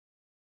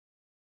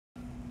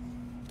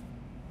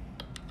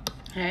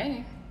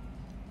Hey.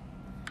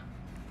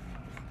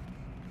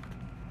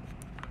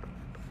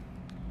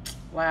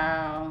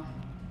 Wow.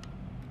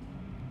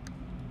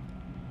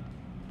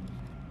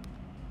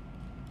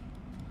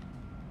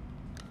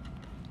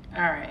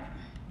 All right.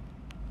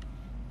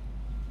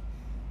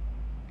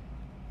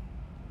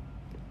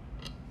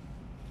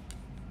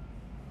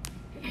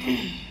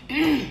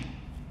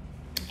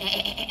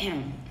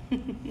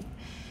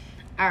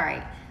 All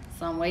right.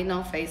 So I'm waiting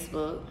on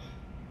Facebook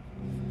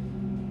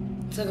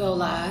to go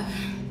live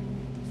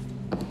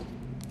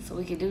so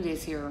we can do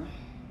this here.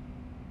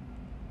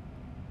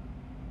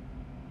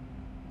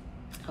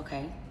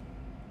 Okay.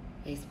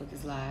 Facebook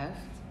is live.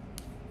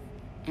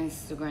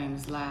 Instagram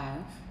is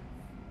live.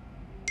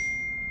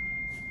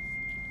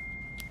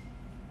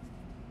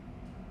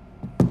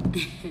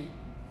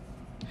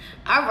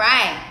 All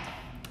right.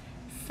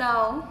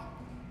 So,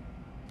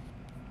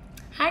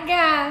 hi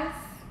guys.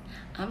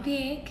 I'm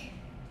Pink.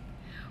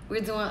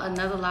 We're doing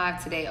another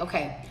live today.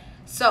 Okay.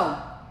 So,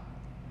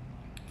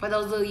 for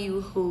those of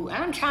you who,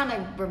 and I'm trying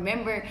to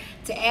remember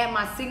to add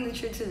my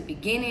signature to the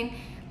beginning.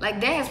 Like,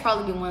 that has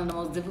probably been one of the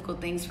most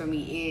difficult things for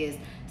me, is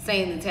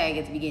saying the tag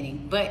at the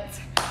beginning. But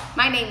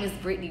my name is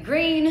Brittany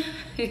Green.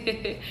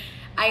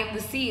 I am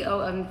the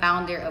CEO and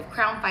founder of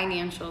Crown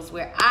Financials,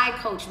 where I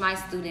coach my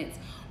students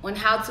on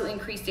how to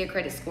increase their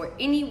credit score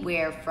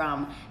anywhere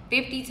from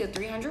 50 to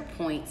 300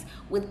 points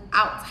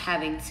without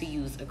having to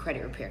use a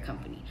credit repair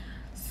company.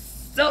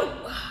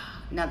 So,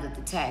 now that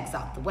the tag's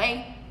out the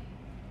way,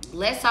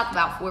 let's talk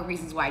about 4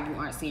 reasons why you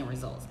aren't seeing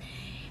results.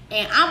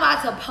 And I'm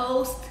about to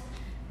post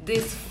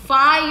this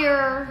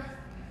fire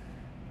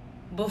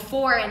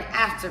before and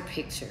after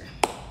picture.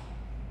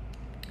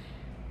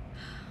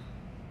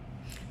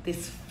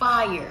 This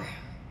fire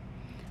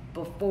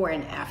before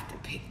and after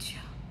picture.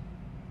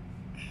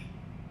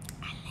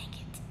 I like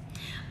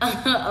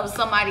it. Of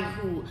somebody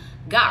who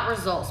got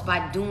results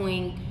by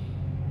doing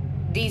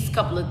these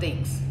couple of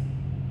things.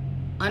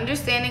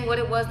 Understanding what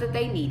it was that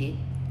they needed.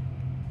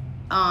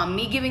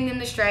 Me giving them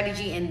the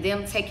strategy and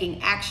them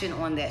taking action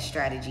on that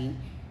strategy.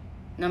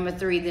 Number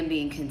 3, them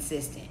being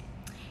consistent.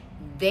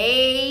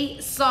 They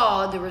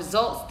saw the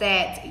results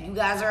that you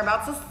guys are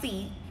about to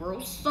see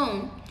real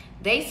soon.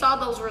 They saw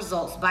those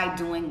results by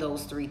doing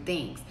those 3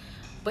 things.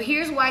 But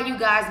here's why you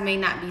guys may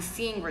not be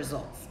seeing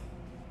results.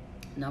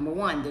 Number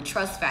 1, the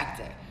trust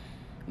factor.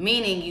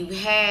 Meaning you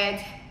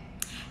had,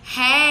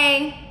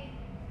 hey,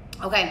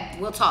 okay,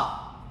 we'll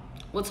talk.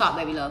 We'll talk,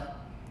 baby love.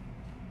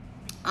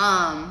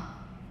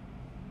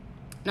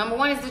 Number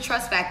 1 is the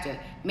trust factor.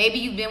 Maybe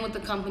you've been with the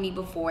company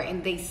before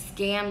and they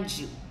scammed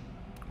you,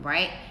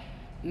 right?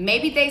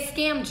 Maybe they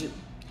scammed you.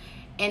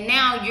 And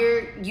now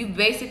you've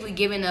basically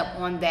given up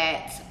on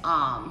that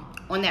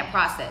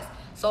process.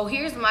 So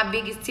here's my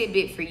biggest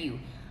tidbit for you.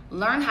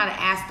 Learn how to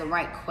ask the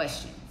right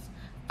questions.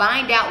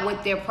 Find out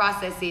what their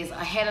process is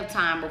ahead of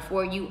time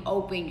before you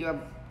open your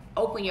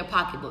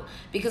pocketbook.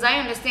 Because I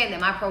understand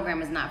that my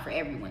program is not for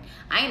everyone.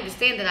 I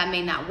understand that I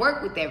may not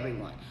work with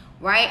everyone,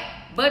 right?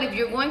 But if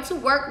you're going to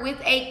work with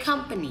a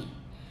company,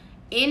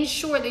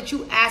 ensure that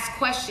you ask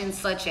questions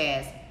such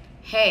as,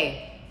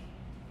 hey,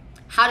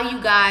 how do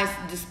you guys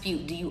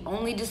dispute? Do you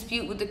only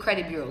dispute with the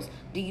credit bureaus?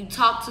 Do you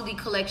talk to the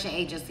collection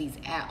agencies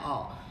at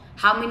all?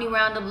 How many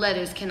round of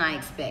letters can I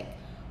expect?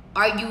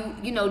 Are you,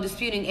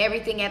 disputing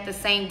everything at the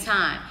same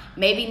time?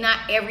 Maybe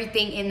not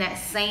everything in that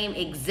same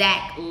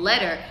exact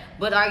letter,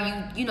 but are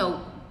you,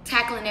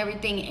 tackling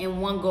everything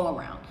in one go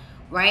around,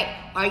 right?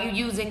 Are you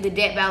using the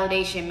debt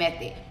validation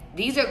method?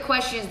 These are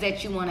questions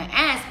that you want to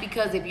ask,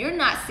 because if you're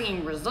not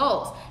seeing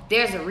results,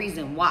 there's a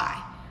reason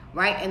why,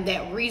 right? And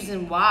that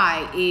reason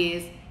why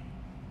is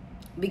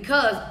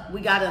because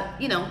we got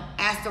to,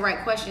 ask the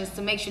right questions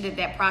to make sure that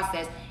that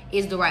process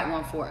is the right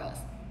one for us.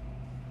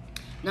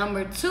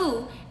 Number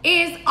 2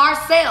 is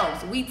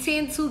ourselves. We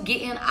tend to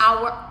get in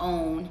our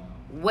own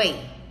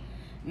way.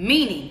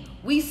 Meaning,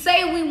 we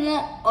say we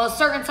want a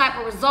certain type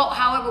of result,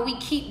 however, we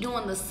keep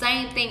doing the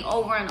same thing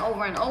over and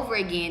over and over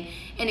again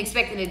and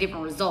expecting a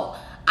different result.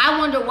 I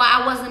wonder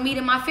why I wasn't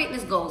meeting my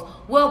fitness goals.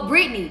 Well,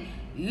 Brittany,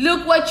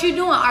 look what you're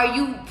doing. Are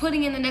you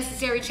putting in the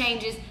necessary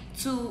changes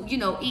to,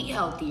 eat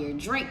healthier,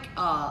 drink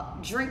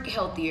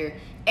healthier,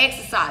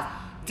 exercise?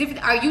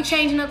 Are you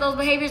changing up those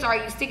behaviors, or are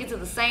you sticking to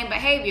the same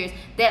behaviors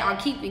that are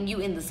keeping you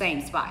in the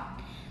same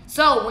spot?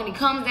 So when it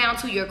comes down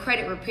to your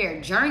credit repair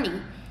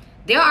journey,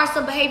 there are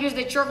some behaviors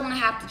that you're going to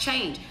have to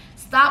change.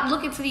 Stop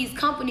looking to these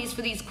companies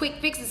for these quick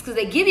fixes, because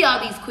they give you all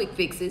these quick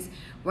fixes,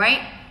 right?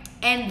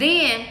 And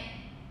then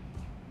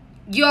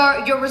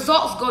your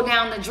results go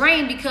down the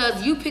drain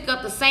because you pick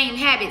up the same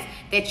habits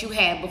that you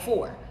had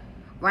before,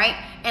 right?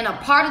 And a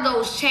part of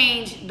those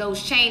change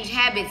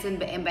habits and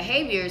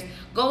behaviors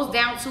goes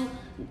down to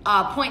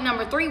point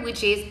number 3,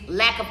 which is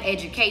lack of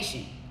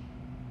education.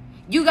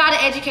 You got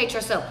to educate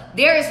yourself.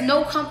 There is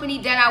no company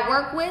that I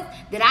work with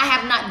that I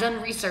have not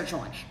done research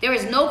on. There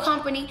is no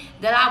company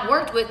that I've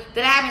worked with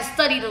that I haven't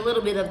studied a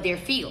little bit of their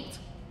field,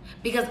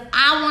 because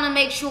I want to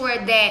make sure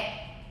that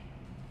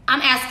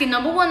I'm asking,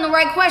 number 1, the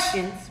right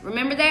questions.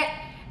 Remember that?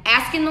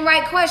 Asking the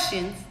right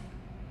questions.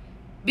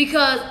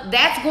 Because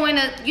that's going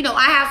to,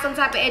 I have some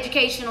type of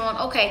education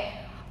on, okay,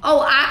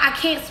 oh, I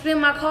can't spend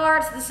my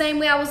cards the same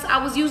way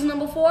I was using them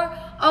before.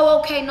 Oh,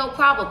 okay, no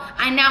problem.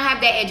 I now have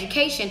that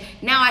education.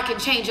 Now I can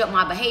change up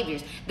my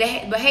behaviors.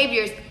 The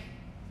behaviors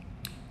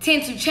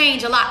tend to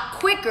change a lot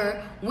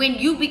quicker when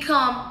you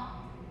become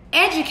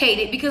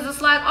educated, because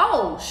it's like,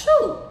 oh,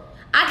 shoot,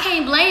 I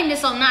can't blame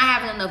this on not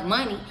having enough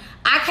money.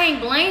 I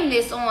can't blame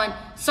this on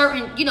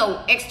certain,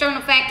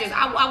 external factors.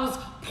 I was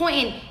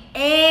pointing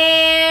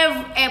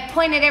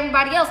at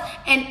everybody else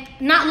and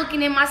not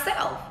looking at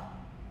myself.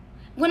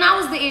 When I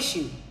was the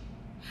issue,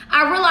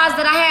 I realized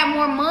that I had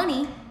more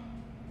money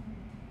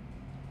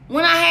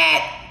when I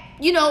had,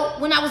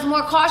 when I was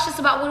more cautious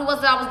about what it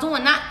was that I was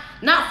doing.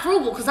 Not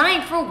frugal, because I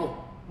ain't frugal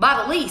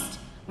by the least,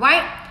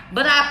 right?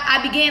 But I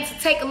began to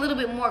take a little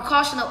bit more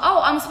caution of,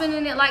 oh, I'm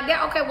spending it like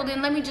that. Okay, well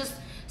then let me just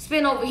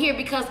spend over here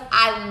because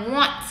I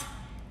want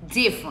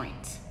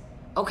different.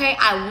 Okay,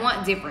 I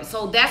want different.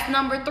 So that's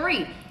number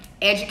 3,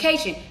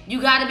 education.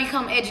 You got to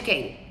become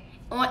educated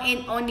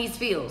on these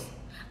fields.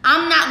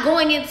 I'm not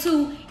going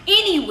into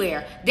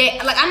anywhere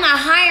that, like, I'm not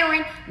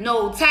hiring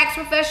no tax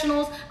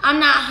professionals. I'm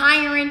not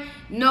hiring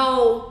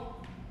no,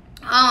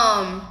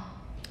 I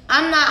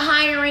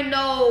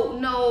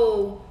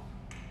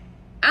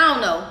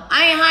don't know.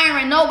 I ain't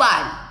hiring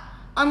nobody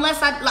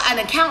unless an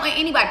accountant,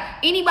 anybody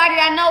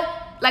that I know,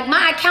 like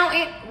my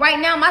accountant right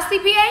now, my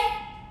CPA,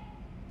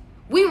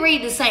 we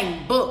read the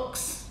same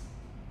books.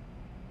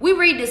 We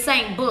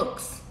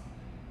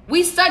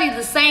study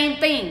the same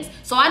things.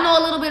 So I know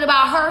a little bit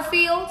about her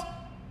field,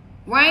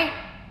 right?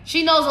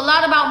 She knows a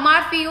lot about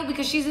my field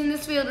because she's in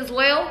this field as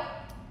well.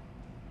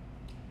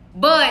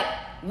 But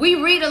we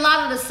read a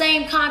lot of the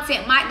same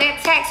content.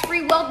 That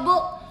tax-free wealth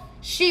book,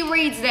 she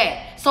reads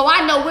that. So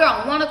I know we're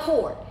on one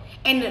accord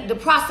and the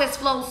process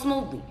flows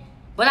smoothly.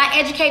 But I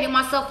educated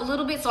myself a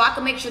little bit so I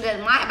can make sure that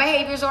my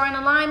behaviors are in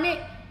alignment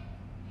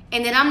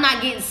and that I'm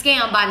not getting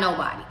scammed by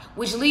nobody.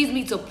 Which leads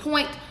me to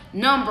point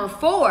number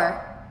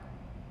 4,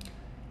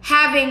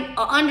 having an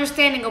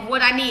understanding of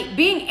what I need.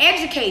 Being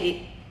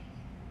educated,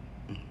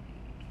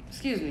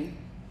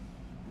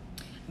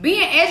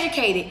 being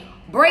educated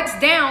breaks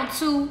down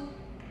to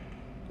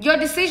your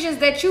decisions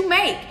that you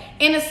make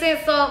in a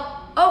sense of,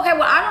 okay,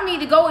 well, I don't need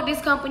to go with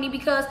this company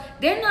because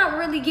they're not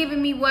really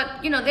giving me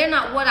what, they're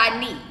not what I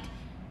need.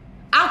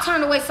 I'll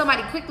turn away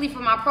somebody quickly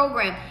from my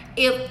program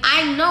if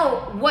I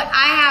know what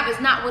I have is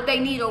not what they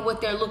need or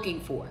what they're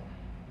looking for.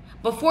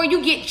 Before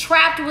you get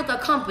trapped with a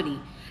company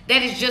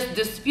that is just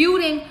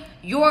disputing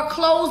your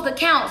closed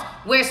accounts,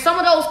 where some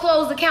of those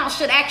closed accounts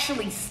should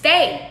actually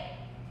stay.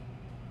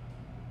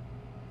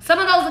 Some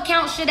of those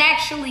accounts should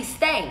actually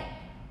stay.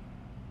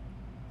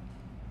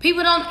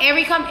 People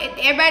everybody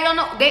don't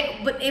know.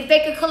 But if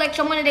they could collect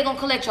your money, they're going to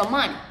collect your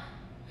money.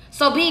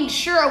 So being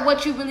sure of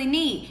what you really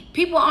need.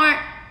 People aren't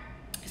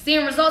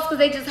seeing results because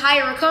they just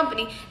hire a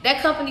company.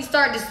 That company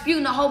started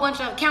disputing a whole bunch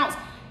of accounts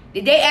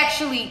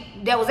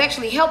that was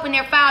actually helping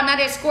their file. Now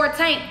their score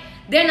tanked.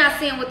 They're not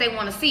seeing what they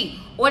want to see.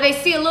 Or they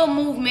see a little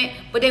movement,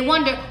 but they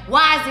wonder,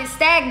 why is it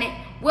stagnant?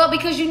 Well,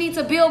 because you need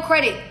to build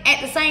credit at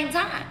the same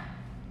time.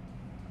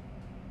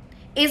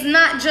 It's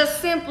not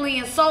just simply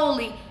and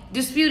solely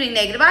disputing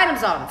negative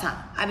items all the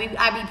time.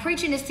 I be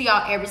preaching this to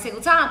y'all every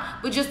single time,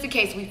 but just in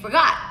case we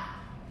forgot.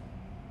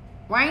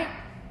 Right?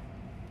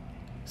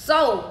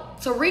 So,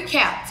 to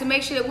recap, to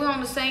make sure that we're on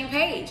the same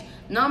page.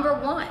 Number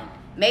 1,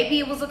 maybe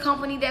it was a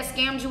company that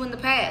scammed you in the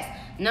past.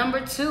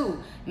 Number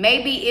 2,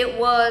 maybe it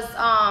was,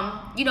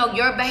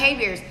 your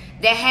behaviors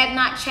that had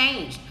not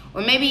changed.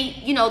 Or maybe,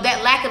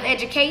 that lack of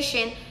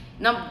education,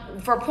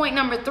 for point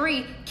number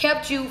 3,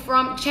 kept you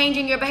from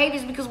changing your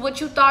behaviors because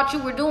what you thought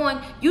you were doing,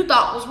 you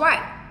thought was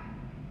right.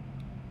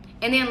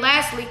 And then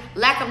lastly,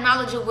 lack of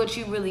knowledge of what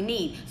you really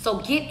need. So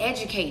get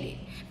educated.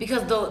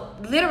 Because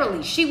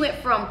literally, she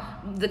went from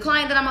the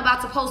client that I'm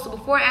about to post, the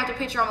before and after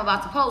picture I'm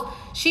about to post,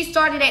 she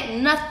started at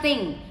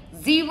nothing,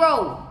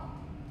 0,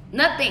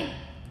 nothing.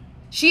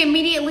 She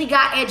immediately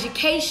got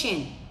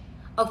education.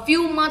 A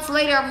few months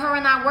later of her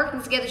and I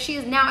working together, she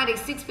is now at a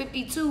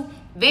 652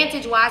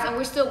 Vantage-wise, and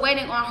we're still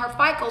waiting on her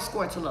FICO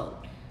score to load.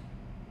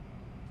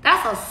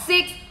 That's a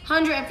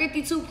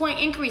 652-point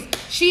increase.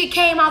 She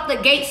came out the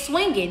gate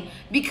swinging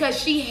because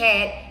she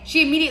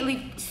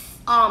immediately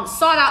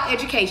sought out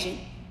education,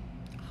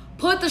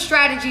 put the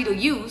strategy to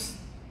use,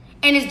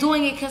 and is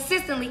doing it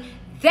consistently.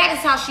 That is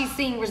how she's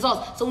seeing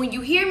results. So when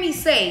you hear me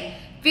say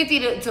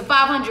 50 to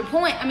 500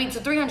 points,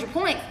 to 300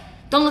 points,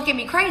 don't look at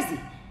me crazy.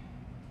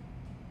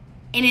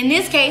 And in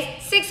this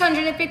case,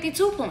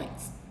 652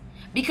 points.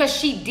 Because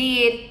she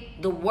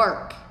did the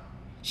work.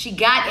 She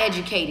got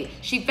educated.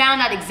 She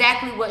found out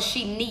exactly what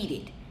she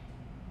needed.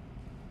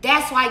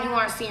 That's why you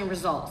aren't seeing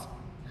results.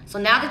 So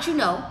now that you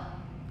know,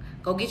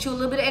 go get you a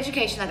little bit of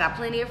education. I got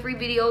plenty of free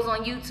videos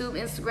on YouTube,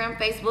 Instagram,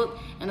 Facebook,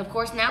 and of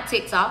course now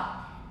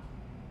TikTok.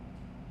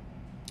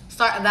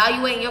 Start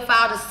evaluating your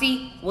file to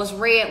see what's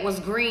red, what's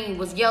green,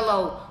 what's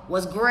yellow,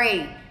 what's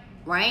gray,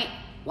 right?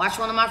 Watch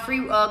one of my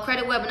free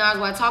credit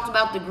webinars where I talked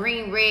about the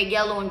green, red,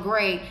 yellow, and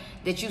gray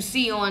that you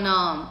see on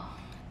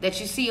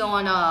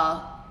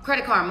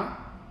Credit Karma,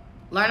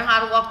 learning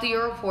how to walk through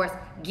your reports,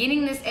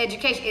 getting this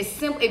education. It's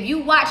simple. If you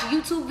watch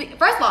YouTube,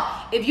 first of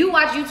all, if you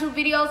watch YouTube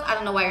videos, I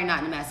don't know why you're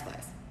not in the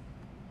masterclass.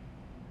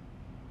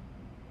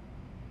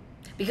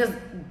 Because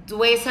the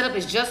way it's set up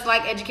is just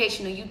like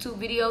educational YouTube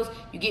videos.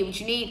 You get what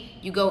you need,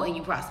 you go and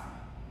you prosper.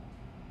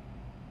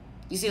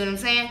 You see what I'm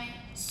saying?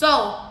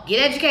 So get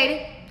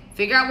educated,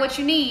 figure out what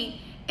you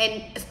need,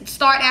 and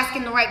start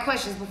asking the right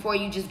questions before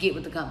you just get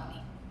with the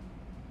company.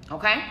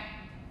 Okay?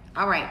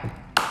 All right.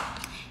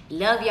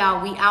 Love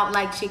y'all. We out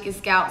like chicken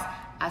scouts.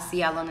 I'll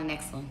see y'all on the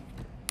next one.